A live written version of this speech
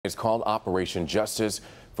is called Operation Justice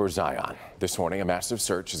for Zion. This morning, a massive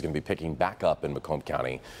search is going to be picking back up in Macomb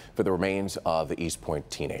County for the remains of the Eastpointe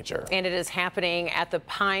teenager. And it is happening at the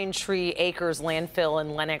Pine Tree Acres Landfill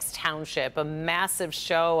in Lenox Township. A massive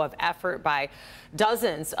show of effort by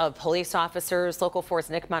dozens of police officers. Local 4's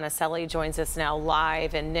Nick Monticelli joins us now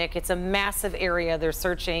live. And Nick, it's a massive area. They're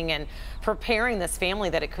searching and preparing this family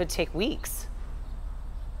that it could take weeks.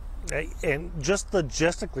 And just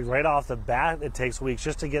logistically, right off the bat, it takes weeks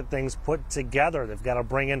just to get things put together. They've got to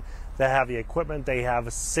bring in the heavy equipment. They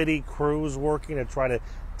have city crews working to try to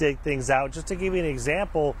dig things out. Just to give you an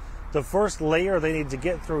example, the first layer they need to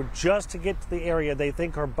get through just to get to the area they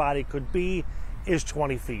think her body could be is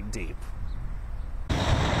 20 feet deep.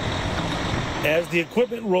 As the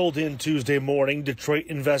equipment rolled in Tuesday morning, Detroit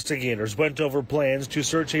investigators went over plans to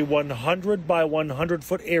search a 100 by 100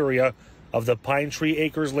 foot area of the Pine Tree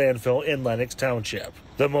Acres landfill in Lenox Township.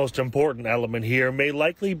 The most important element here may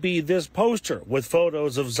likely be this poster with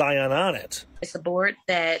photos of Zion on it. It's a board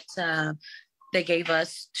that they gave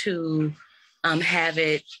us to have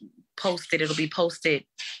it posted. It'll be posted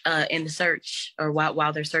in the search or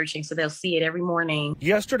while they're searching, so they'll see it every morning.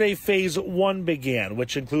 Yesterday, phase 1 began,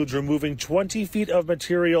 which includes removing 20 feet of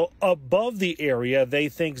material above the area they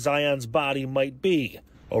think Zion's body might be.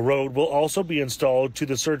 A road will also be installed to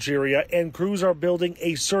the search area, and crews are building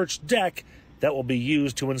a search deck that will be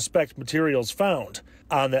used to inspect materials found.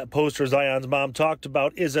 On that poster Zion's mom talked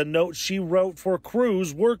about is a note she wrote for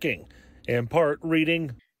crews working, in part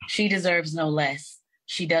reading, "She deserves no less.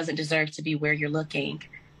 She doesn't deserve to be where you're looking.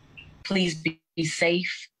 Please be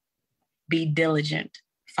safe, be diligent.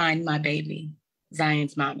 Find my baby,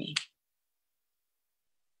 Zion's mommy."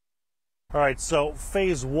 All right, so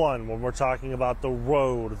phase 1, when we're talking about the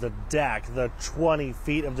road, the deck, the 20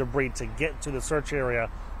 feet of debris to get to the search area,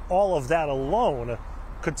 all of that alone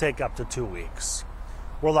could take up to 2 weeks.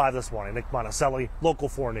 We're live this morning. Nick Monticelli, Local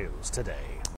 4 News Today.